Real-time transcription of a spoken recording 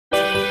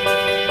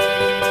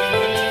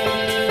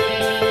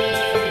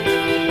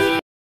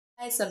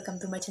guys, welcome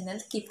to my channel.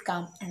 Keep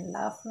calm and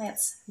love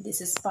maths. This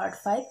is part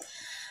 5.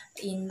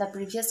 In the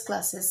previous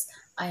classes,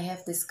 I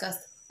have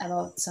discussed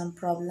about some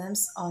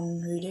problems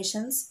on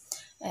relations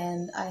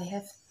and I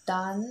have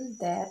done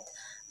that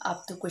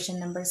up to question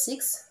number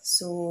 6.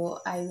 So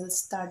I will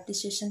start the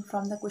session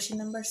from the question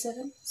number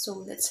 7.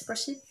 So let's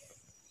proceed.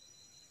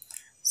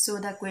 So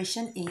the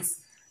question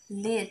is,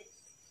 let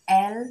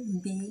L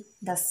be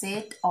the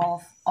set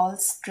of all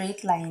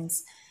straight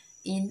lines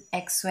in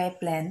XY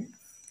plane.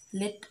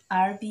 Let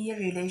R be a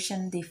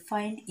relation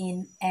defined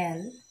in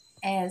L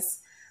as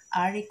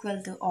R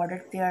equal to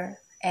ordered pair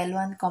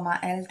L1,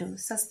 L2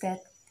 such that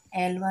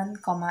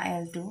L1,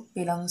 L2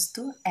 belongs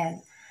to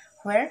L,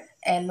 where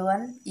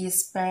L1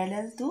 is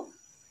parallel to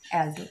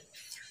L2.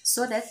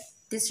 So that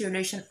this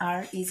relation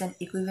R is an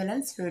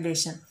equivalence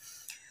relation.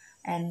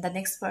 And the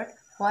next part,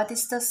 what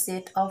is the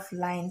set of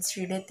lines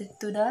related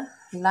to the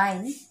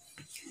line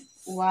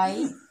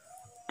y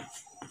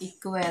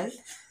equal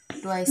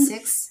to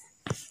I6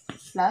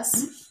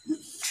 plus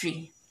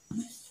 3?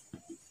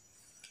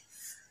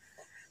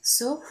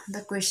 So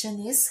the question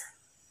is,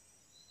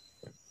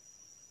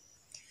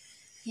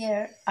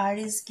 here R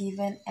is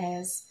given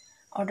as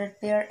ordered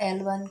pair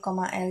L1,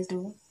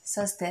 L2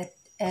 such that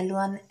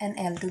L1 and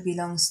L2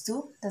 belongs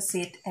to the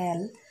set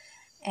L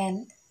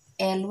and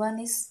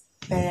L1 is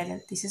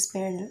parallel. This is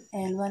parallel.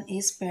 L1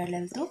 is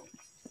parallel to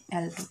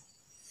L2.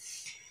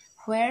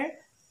 Where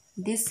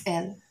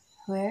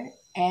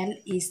L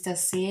is the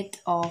set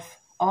of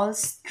all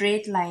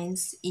straight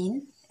lines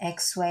in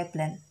XY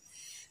plane.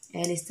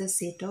 L is the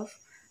set of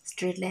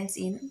straight lines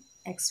in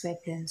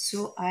XY plane.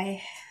 So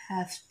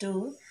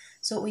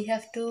we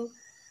have to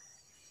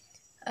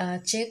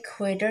check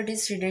whether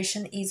this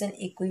relation is an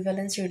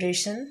equivalence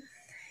relation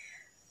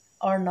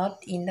or not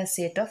in the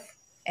set of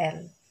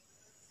L.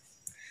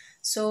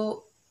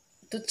 So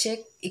to check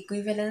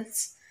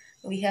equivalence,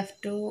 we have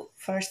to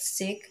first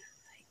check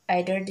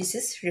either this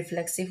is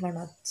reflexive or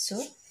not.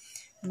 So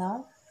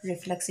now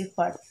reflexive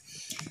part.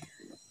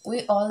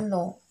 We all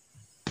know,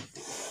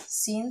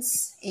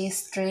 since a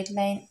straight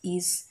line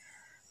is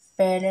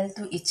parallel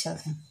to each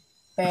other.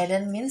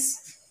 Parallel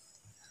means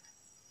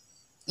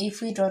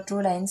if we draw two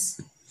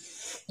lines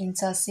in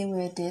such a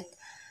way that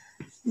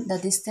the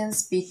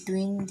distance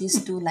between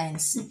these two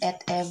lines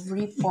at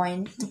every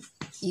point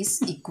is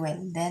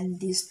equal, then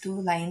these two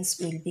lines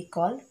will be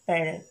called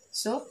parallel.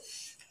 So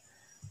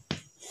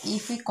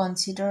if we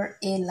consider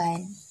a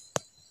line,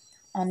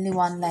 only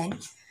one line,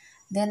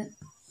 then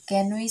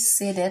can we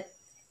say that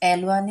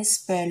L1 is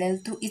parallel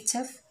to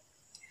itself?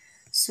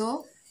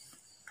 So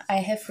I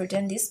have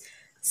written this,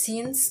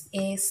 since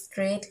a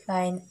straight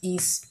line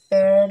is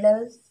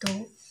parallel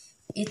to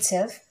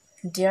itself,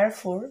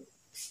 therefore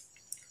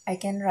I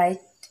can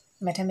write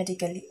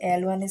mathematically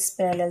L1 is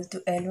parallel to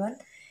L1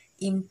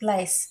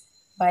 implies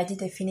by the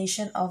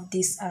definition of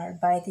this R,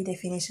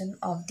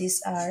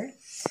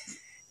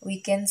 we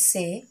can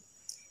say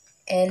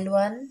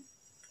L1,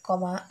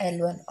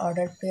 L1,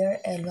 ordered pair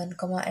L1,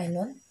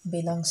 L1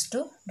 belongs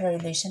to the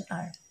relation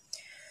R.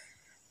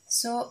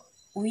 So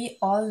we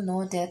all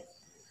know that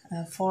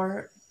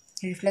for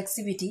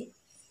reflexivity,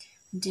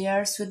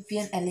 there should be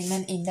an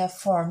element in the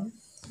form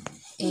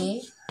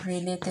A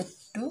related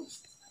to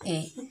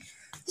A.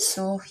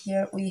 So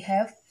here we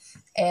have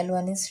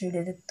L1 is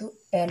related to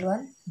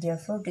L1,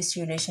 therefore this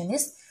relation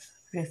is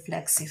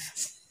reflexive.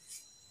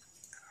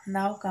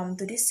 Now come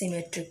to the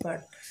symmetric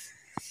part.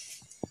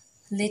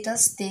 Let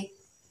us take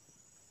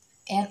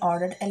an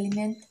ordered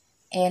element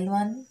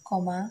L1,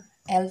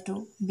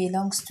 L2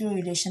 belongs to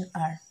relation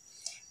R.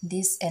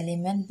 This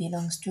element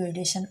belongs to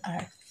relation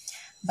R.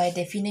 By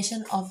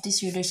definition of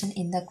this relation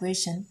in the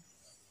question,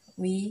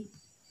 we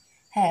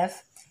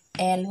have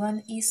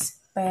L1 is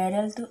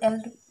parallel to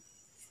L2.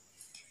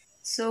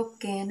 So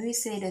can we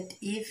say that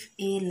if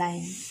a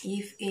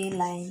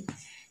line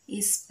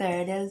is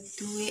parallel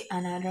to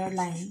another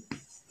line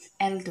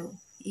L2,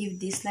 if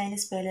this line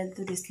is parallel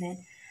to this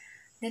line,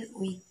 then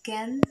we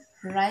can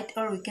write,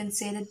 or we can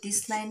say that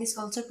this line is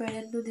also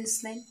parallel to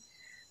this line.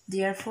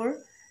 Therefore,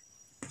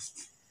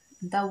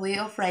 the way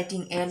of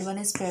writing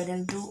L1 is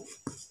parallel to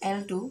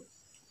L2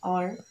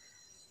 or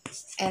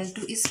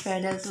L2 is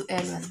parallel to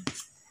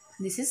L1,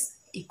 this is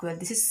equal,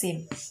 this is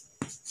same.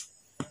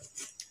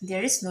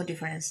 There is no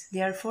difference.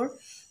 Therefore,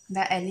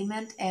 the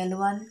element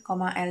L1,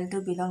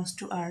 L2 belongs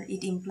to R.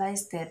 It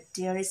implies that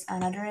there is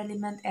another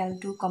element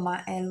L2,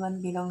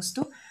 L1 belongs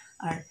to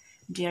R.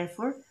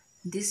 Therefore,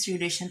 this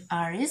relation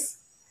R is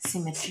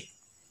symmetric.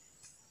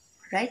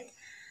 Right?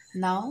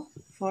 Now,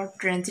 for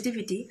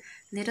transitivity,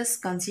 let us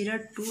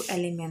consider two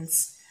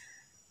elements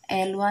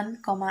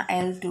L1,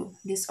 L2,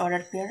 this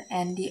ordered pair,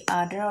 and the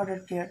other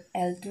ordered pair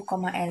L2,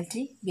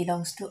 L3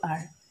 belongs to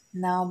R.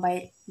 Now,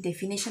 by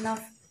definition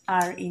of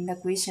R in the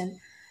question,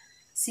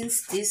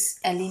 since this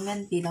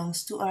element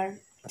belongs to R,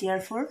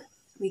 therefore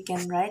we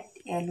can write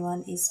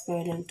L1 is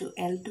parallel to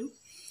L2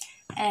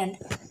 and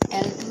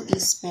L2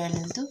 is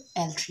parallel to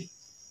L3.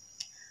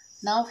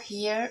 Now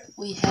here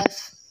we have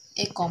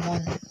a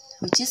common,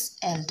 which is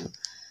L2.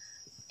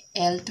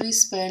 L2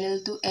 is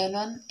parallel to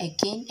L1,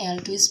 again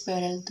L2 is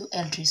parallel to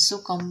L3. So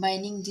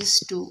combining these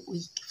two,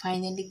 we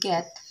finally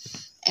get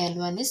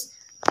L1 is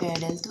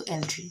parallel to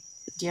L3.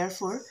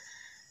 Therefore,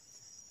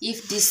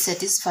 if this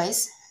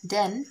satisfies,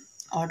 then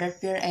ordered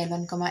pair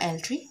L1,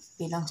 L3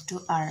 belongs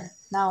to R.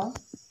 Now,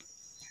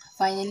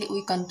 finally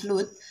we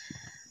conclude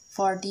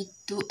for the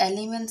two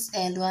elements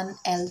L1,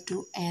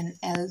 L2 and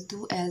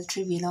L2,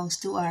 L3 belongs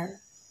to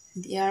R.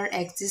 There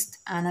exists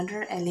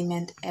another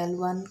element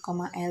L1,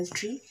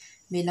 L3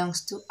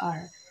 belongs to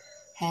R.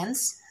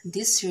 Hence,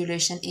 this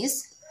relation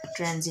is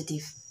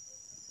transitive.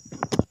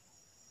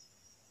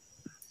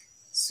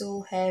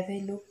 So, have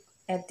a look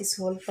at this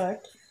whole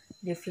part: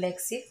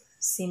 reflexive,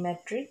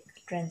 symmetric,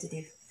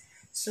 transitive.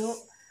 So,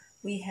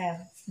 we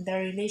have the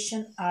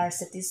relation R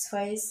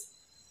satisfies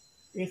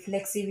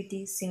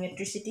reflexivity,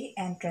 symmetricity,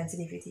 and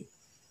transitivity.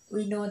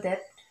 We know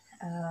that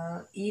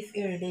if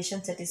a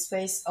relation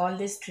satisfies all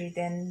these three,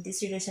 then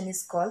this relation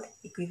is called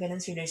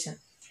equivalence relation.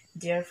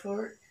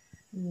 Therefore,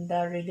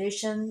 the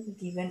relation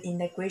given in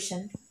the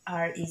equation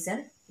R is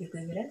an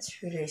equivalence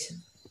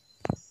relation.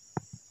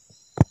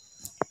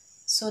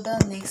 So the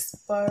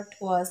next part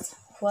was,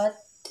 what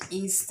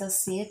is the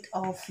set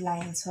of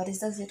lines? What is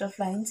the set of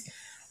lines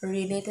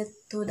related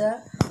to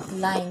the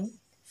line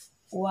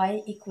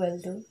y equal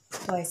to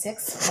twice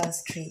x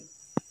plus 3?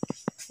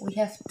 We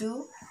have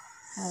to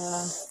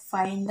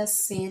find the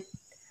set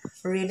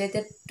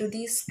related to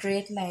the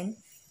straight line,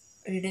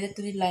 related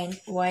to the line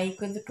y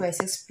equal to twice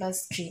x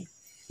plus 3.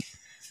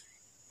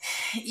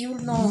 You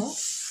know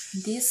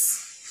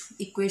this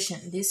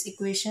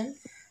equation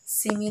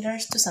similar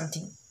to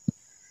something.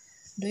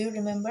 Do you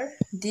remember?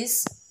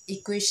 This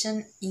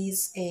equation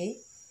is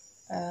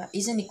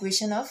an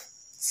equation of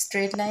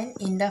straight line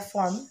in the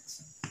form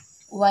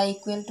y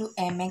equal to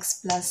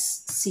mx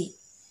plus c.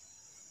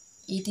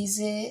 It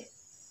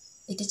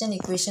is an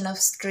equation of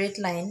straight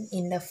line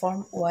in the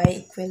form y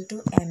equal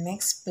to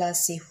mx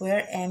plus c,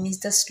 where m is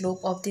the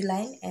slope of the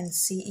line and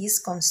c is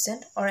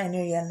constant or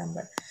any real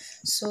number.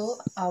 So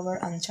our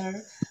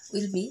answer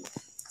will be,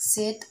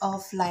 set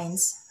of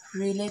lines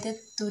related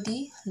to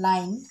the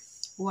line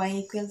y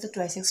equal to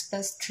twice x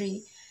plus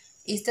 3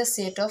 is the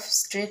set of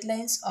straight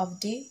lines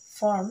of the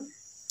form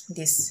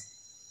this,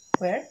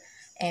 where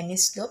m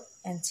is slope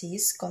and c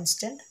is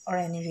constant or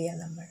any real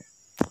number.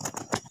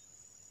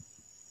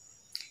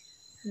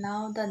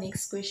 Now the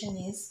next question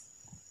is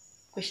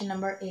question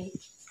number 8.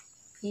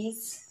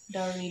 Is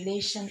the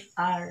relation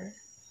R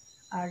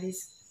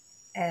is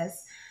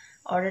as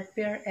ordered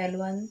pair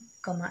L1,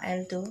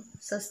 L2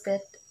 such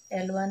that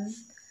L1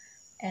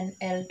 and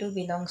L2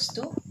 belongs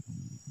to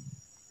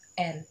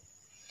L.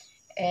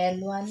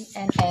 L1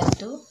 and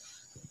L2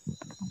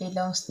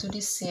 belongs to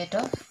the set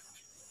of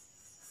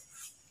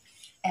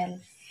L,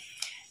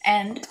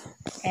 and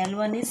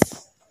L1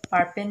 is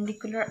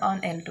perpendicular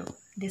on L2.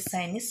 This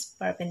sign is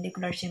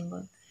perpendicular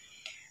symbol.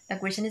 The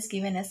question is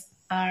given as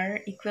R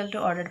equal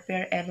to ordered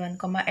pair L1,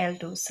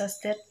 L2 such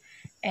that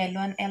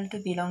L1,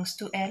 L2 belongs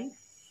to L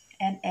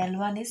and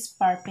L1 is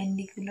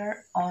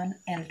perpendicular on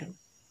L2.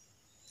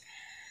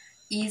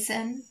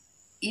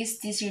 Is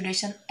this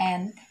relation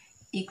an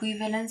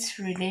equivalence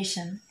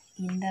relation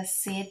in the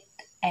set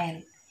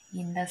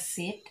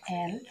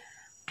L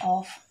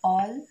of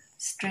all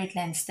straight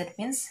lines? That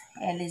means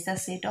L is the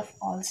set of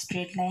all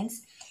straight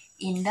lines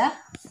in the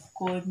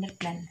coordinate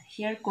plane.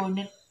 Here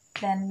coordinate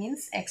plane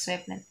means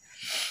XY plane.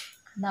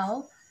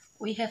 Now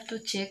we have to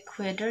check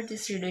whether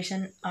this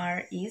relation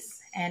R is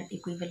an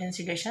equivalence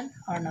relation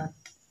or not.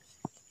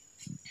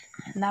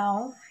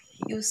 Now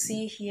you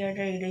see here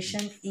the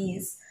relation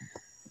is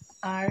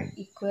R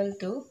equal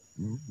to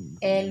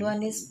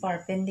L1 is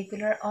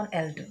perpendicular on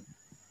L2.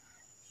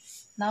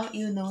 Now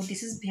you know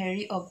this is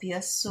very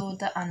obvious, so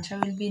the answer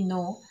will be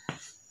no.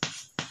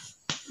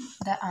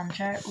 The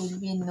answer will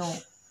be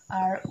no.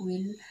 R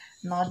will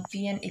not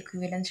be an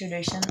equivalence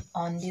relation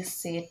on this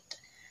set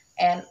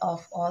L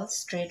of all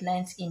straight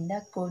lines in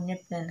the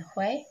coordinate plane.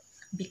 Why?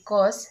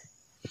 Because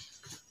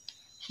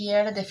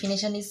here the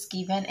definition is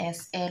given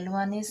as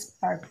L1 is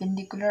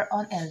perpendicular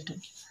on L2.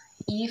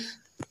 If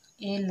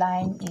a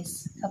line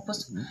is,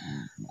 suppose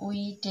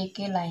we take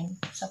a line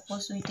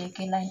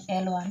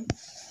L1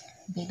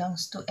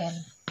 belongs to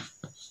L,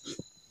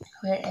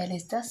 where L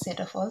is the set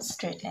of all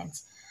straight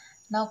lines.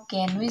 Now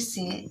can we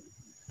say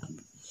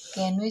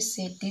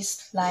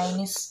this line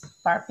is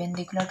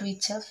perpendicular to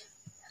itself?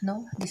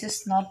 No, this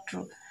is not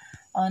true.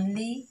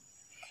 Only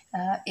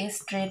a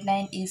straight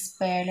line is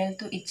parallel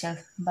to itself,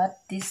 but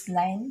this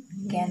line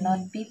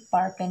cannot be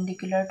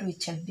perpendicular to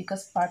itself,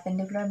 because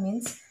perpendicular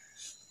means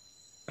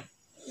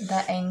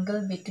the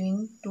angle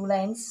between two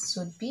lines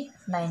should be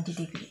 90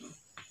 degrees.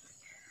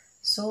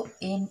 So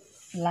a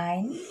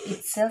line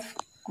itself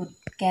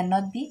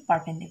cannot be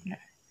perpendicular.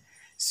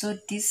 So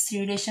this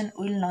relation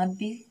will not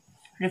be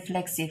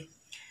reflexive.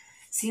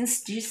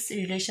 Since this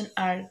relation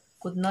R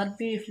could not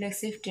be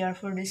reflexive,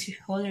 therefore this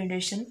whole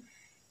relation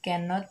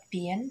cannot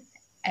be an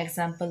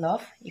example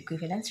of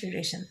equivalence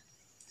relation.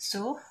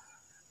 So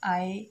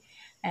I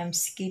am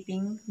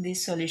skipping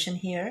this solution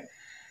here.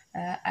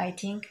 I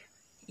think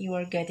you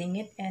are getting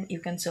it and you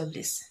can solve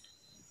this,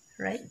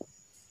 right?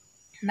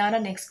 Now the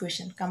next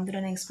question. Come to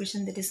the next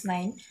question, that is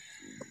 9.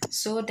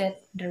 So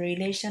that the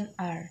relation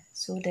R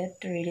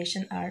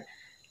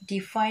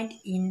defined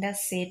in the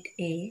set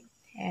A,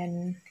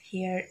 and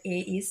here A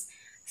is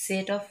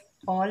set of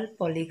all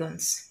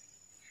polygons.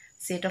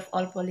 Set of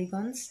all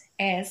polygons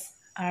as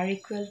R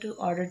equal to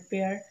ordered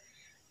pair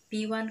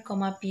P1,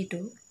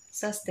 P2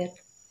 such that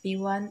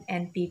P1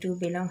 and P2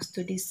 belongs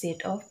to the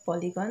set of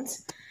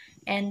polygons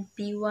and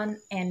P1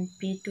 and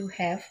P2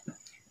 have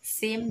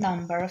same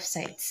number of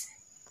sides.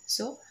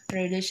 So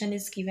relation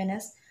is given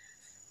as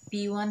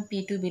P1,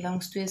 P2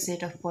 belongs to a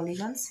set of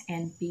polygons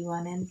and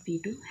P1 and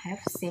P2 have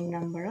same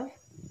number of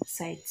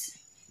sides.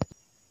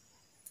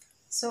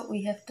 So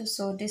we have to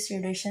show this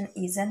relation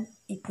is an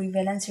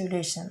equivalence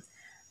relation.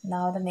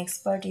 Now the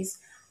next part is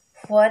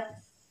what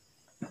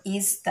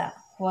is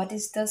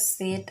the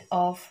set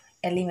of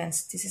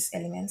elements. This is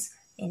elements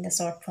in the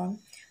short form.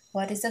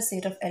 What is the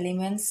set of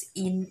elements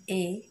in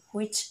A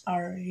which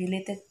are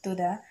related to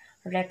the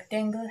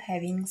rectangle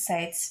having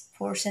sides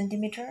 4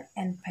 cm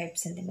and 5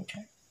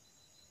 cm?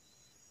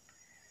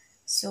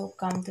 So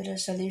come to the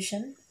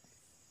solution.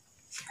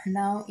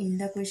 Now in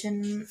the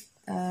question,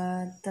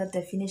 the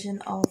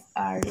definition of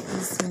R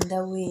is in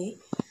the way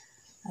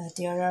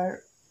there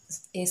are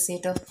a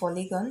set of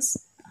polygons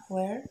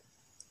where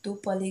two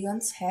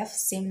polygons have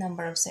same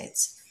number of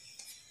sides.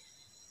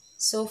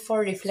 So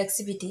for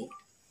reflexivity,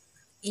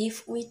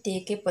 if we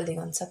take a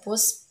polygon,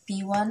 suppose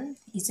P1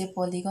 is a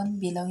polygon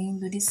belonging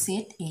to the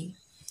set A.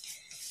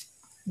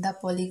 The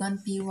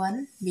polygon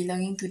P1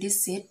 belonging to the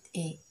set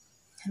A.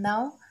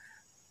 Now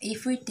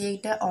if we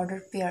take the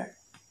ordered pair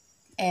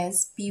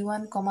as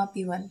P1,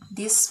 P1,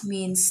 this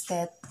means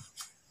that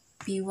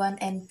P1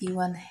 and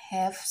P1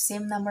 have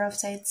same number of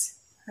sides,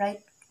 right?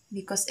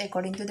 Because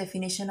according to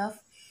definition of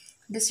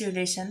this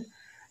relation,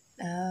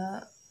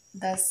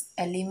 the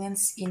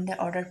elements in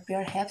the ordered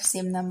pair have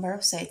same number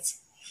of sides.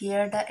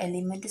 Here the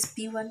element is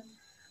P1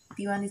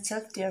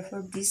 itself,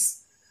 therefore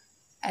these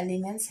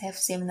elements have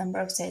same number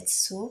of sides.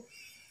 So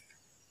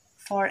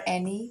for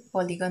any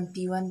polygon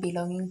P1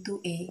 belonging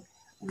to A,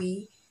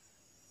 we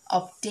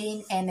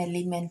obtain an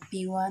element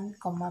P1,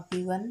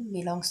 P1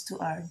 belongs to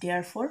R.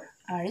 Therefore,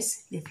 R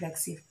is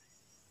reflexive.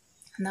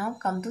 Now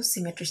come to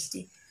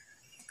symmetricity.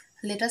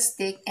 Let us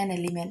take an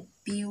element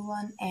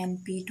P1 and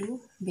P2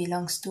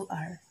 belongs to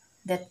R.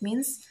 That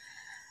means,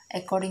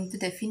 according to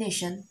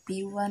definition,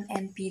 P1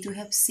 and P2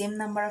 have same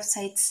number of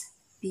sides.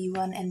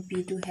 P1 and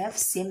P2 have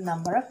same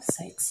number of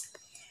sides.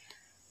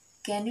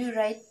 Can you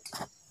write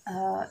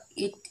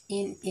it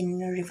in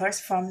reverse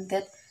form,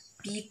 that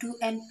P2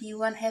 and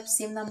P1 have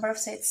same number of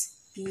sides?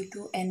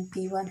 P2 and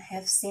P1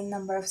 have same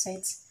number of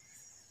sides.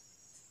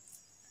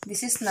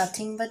 This is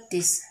nothing but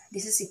this.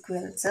 This is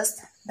equal,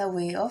 just the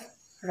way of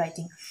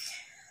writing.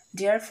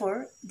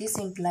 Therefore, this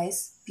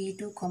implies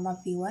P2,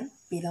 P1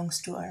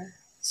 belongs to R.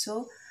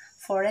 So,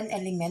 for an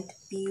element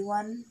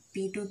P1,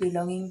 P2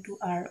 belonging to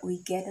R, we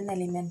get an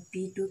element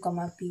P2,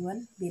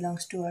 P1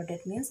 belongs to R.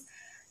 That means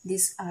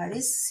this R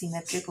is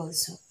symmetric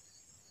also.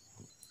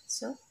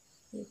 So,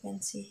 you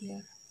can see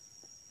here.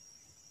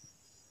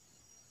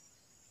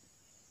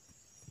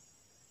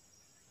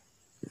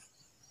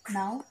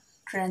 Now,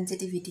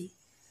 transitivity.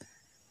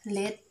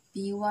 Let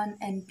P1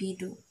 and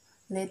P2,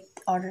 let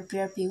order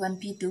pair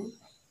P1, P2,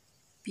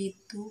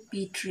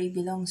 P3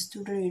 belongs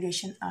to the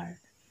relation R.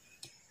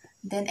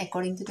 Then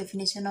according to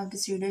definition of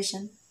this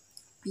relation,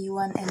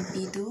 P1 and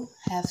P2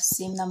 have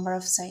same number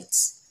of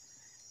sides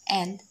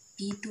and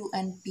P2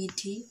 and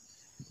P3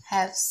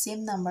 have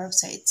same number of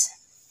sides.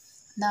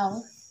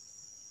 Now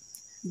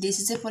this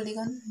is a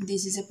polygon,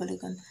 this is a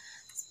polygon.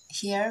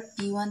 Here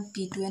P1,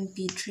 P2 and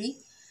P3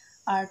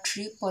 are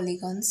three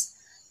polygons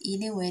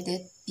in a way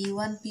that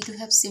P1, P2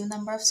 have same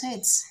number of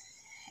sides,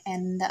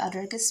 and the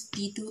other case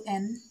P2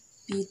 and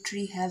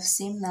P3 have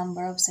same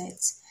number of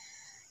sides.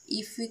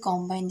 If we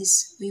combine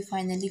this, we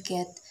finally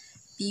get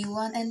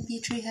P1 and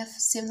P3 have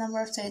same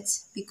number of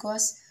sides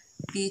because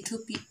P2,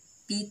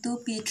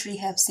 P3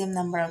 have same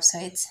number of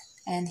sides,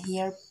 and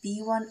here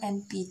P1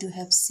 and P2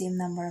 have same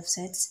number of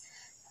sides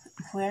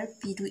where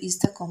P2 is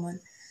the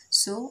common.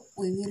 So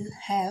we will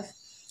have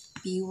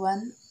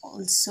P1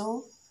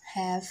 also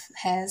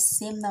has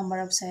same number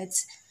of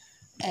sides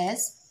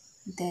as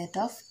that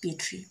of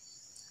P3.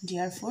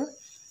 Therefore,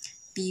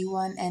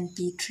 P1 and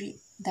P3,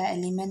 the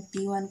element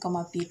P1,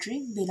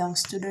 P3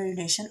 belongs to the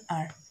relation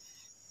R.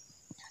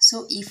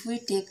 So if we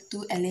take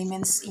two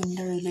elements in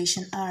the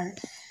relation R,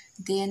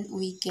 then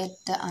we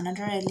get the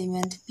another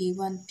element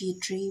P1,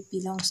 P3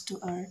 belongs to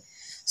R.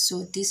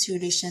 So this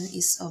relation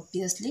is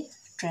obviously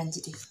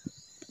transitive.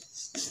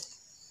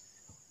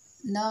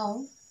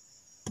 Now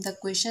the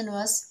question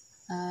was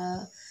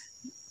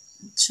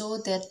show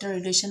that the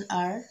relation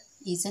R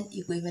is an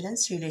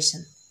equivalence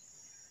relation.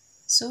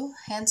 So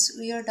hence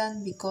we are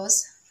done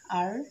because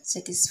R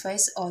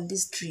satisfies all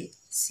these three: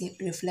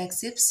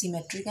 reflexive,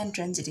 symmetric and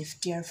transitive.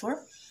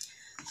 Therefore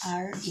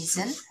R is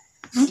an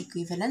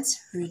equivalence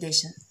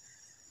relation.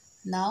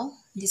 Now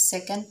the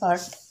second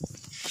part,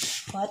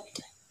 what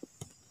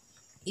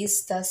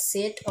is the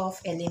set of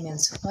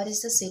elements? What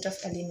is the set of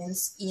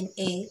elements in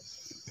A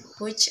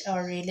which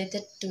are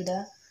related to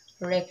the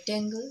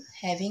rectangle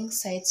having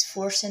sides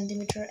 4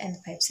 cm and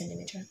 5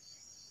 cm?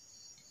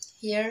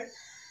 Here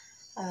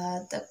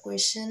the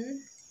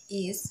question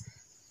is,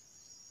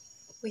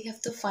 we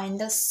have to find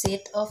the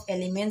set of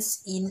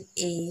elements in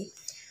A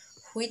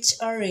which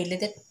are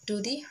related to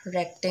the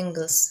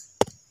rectangles,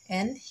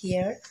 and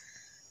here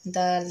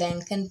the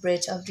length and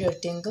breadth of the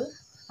rectangle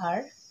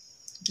are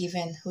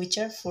given, which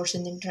are 4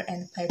 cm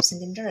and 5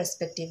 cm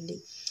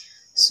respectively.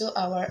 So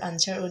our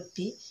answer would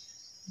be,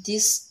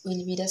 this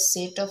will be the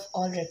set of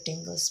all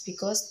rectangles,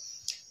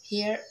 because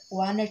here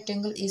one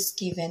rectangle is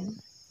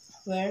given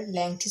where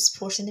length is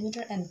 4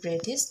 cm and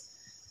breadth is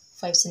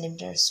 5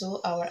 cm.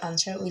 So our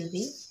answer will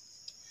be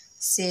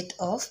set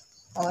of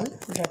all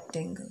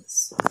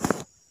rectangles.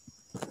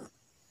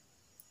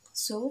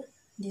 So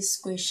this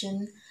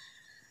question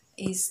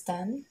is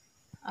done.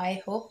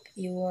 I hope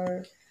you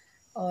are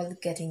all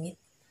getting it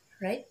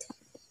right.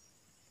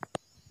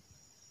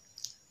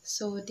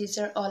 So these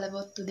are all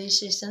about today's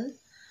session.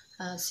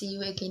 See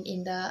you again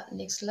in the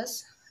next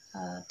class.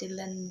 Till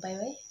then, bye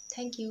bye.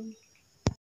 Thank you.